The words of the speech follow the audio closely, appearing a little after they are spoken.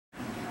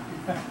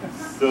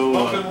So,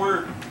 Spoken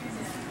word.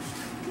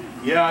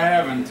 yeah, I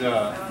haven't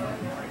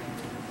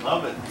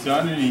Love it.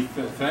 done any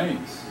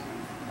things.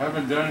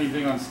 Haven't done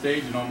anything on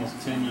stage in almost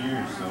 10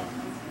 years. So,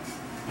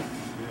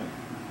 yeah.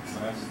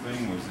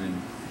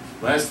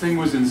 Last thing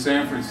was in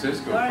San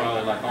Francisco,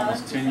 probably like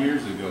almost 10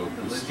 years ago,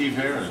 with Steve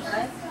Harris.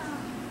 Yeah.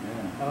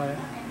 Oh, yeah.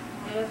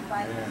 Yeah.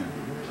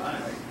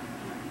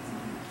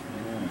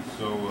 Yeah.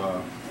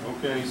 So,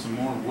 okay, some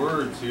more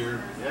words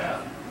here.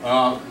 Yeah.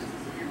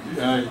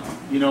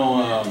 You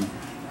know,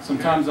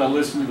 sometimes I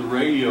listen to the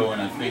radio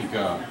and I think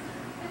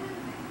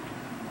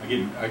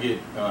I get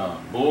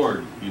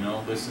bored, you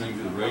know, listening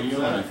to the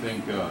radio, and I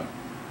think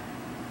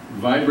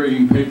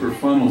vibrating paper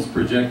funnels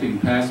projecting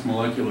past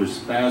molecular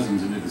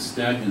spasms into the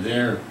stagnant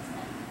air.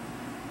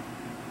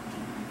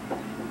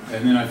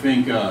 And then I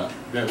think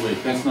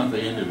that's not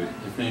the end of it.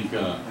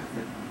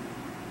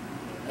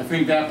 I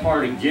think that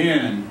part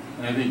again,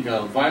 and I think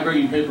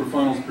vibrating paper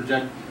funnels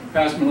project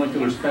past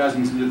molecular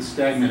spasms into the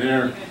stagnant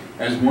air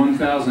as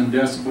 1,000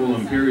 decibel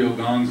imperial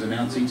gongs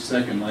announce each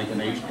second like an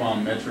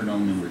H-bomb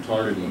metronome in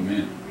retarded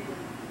lament.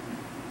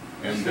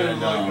 And then,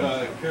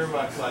 like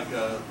Kerouac,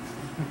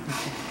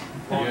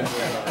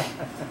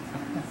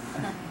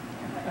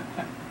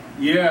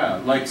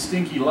 yeah, like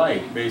Stinky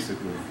Light,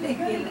 basically,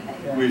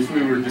 which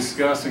we were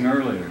discussing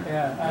earlier.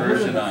 Yeah,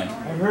 Hirsch and I.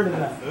 I've heard of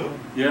that.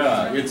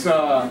 Yeah,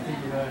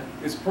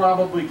 it's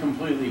probably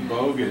completely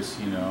bogus,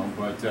 you know,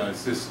 but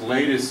it's this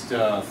latest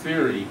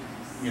theory.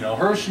 You know,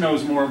 Hirsch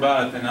knows more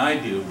about it than I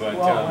do, but...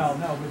 Well,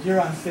 no, but you're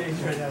on stage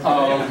right now.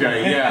 Oh,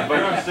 okay, yeah,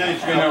 but, on stage,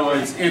 you know,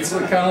 it's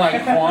kind of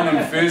like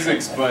quantum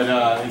physics, but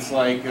it's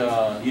like,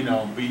 you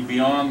know,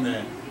 beyond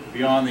the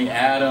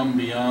atom,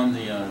 beyond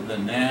the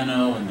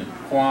nano and the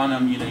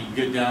quantum, you know, you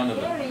get down to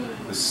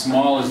the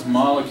smallest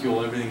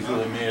molecule, everything's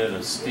really made out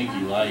of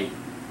stinky light.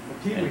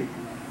 Kiwi.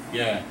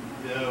 Yeah.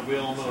 Yeah, we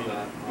all know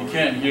that. You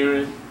can't hear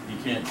it, you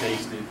can't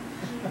taste it,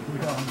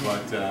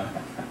 but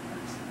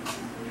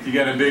if you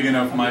got a big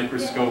enough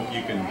microscope,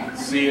 you can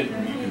see it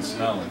and you can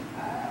smell it.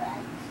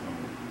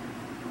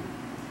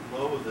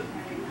 Flow with it.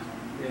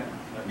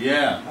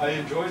 Yeah. I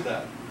enjoyed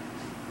that.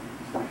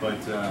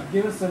 But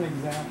give us an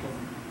example.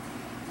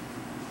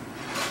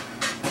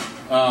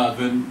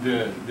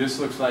 This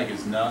looks like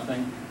it's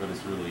nothing, but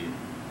it's really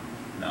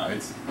no.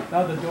 It's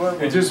now the door.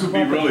 It just would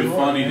be really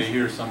funny to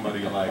hear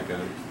somebody like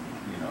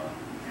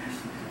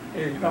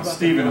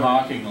Stephen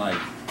Hawking like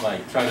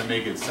try to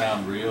make it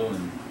sound real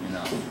and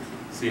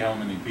see how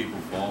many people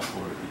fall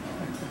for it.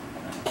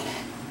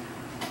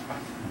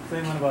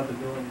 Same one about the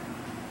door.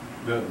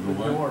 The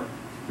what? Door.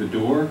 The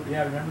door?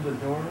 Yeah, remember the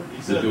door?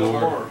 He said the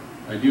door.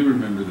 I do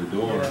remember the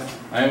door. Yeah.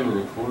 I have a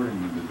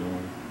recording of the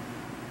door.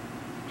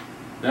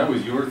 That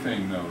was your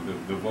thing, though.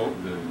 The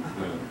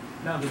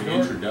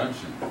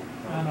introduction.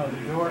 No,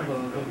 the door.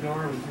 The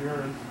door was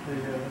yours.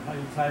 How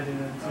you tied it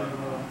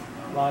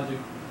into logic.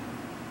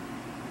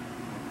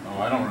 Oh,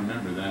 I don't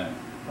remember that.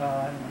 I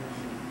don't know.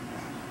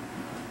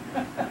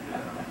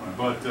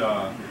 But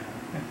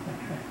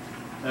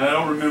and I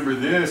don't remember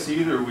this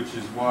either, which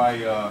is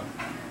why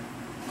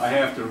I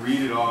have to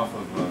read it off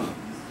of a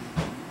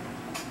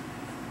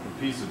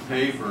piece of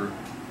paper.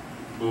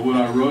 But what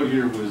I wrote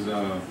here was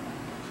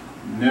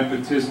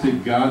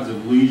nepotistic gods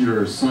of leisure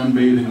are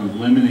sunbathing with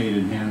lemonade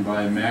in hand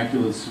by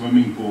immaculate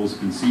swimming pools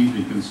conceived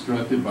and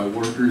constructed by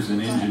workers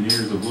and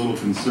engineers of little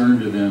concern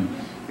to them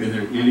in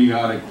their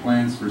idiotic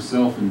plans for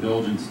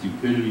self-indulgent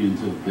stupidity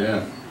until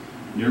death.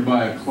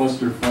 Nearby, a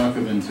clusterfuck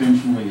of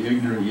intentionally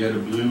ignorant yet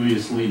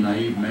obliviously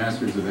naive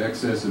masters of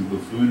excess and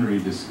buffoonery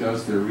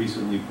discuss their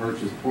recently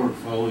purchased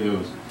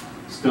portfolios,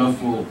 stuffed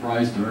full of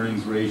price to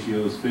earnings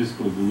ratios,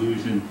 fiscal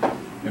delusion,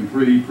 and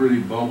pretty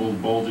bubbles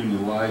bulging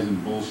with lies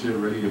and bullshit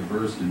ready to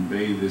burst and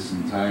bathe this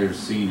entire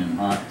scene in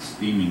hot,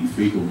 steaming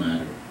fecal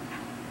matter.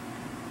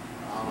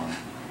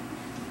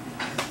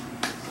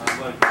 Sounds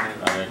like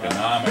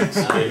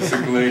economics,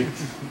 basically,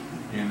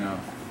 and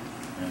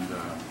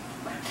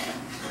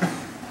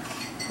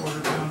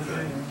Quarter pound a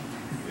day.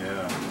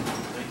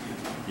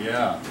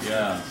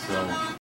 yeah, so.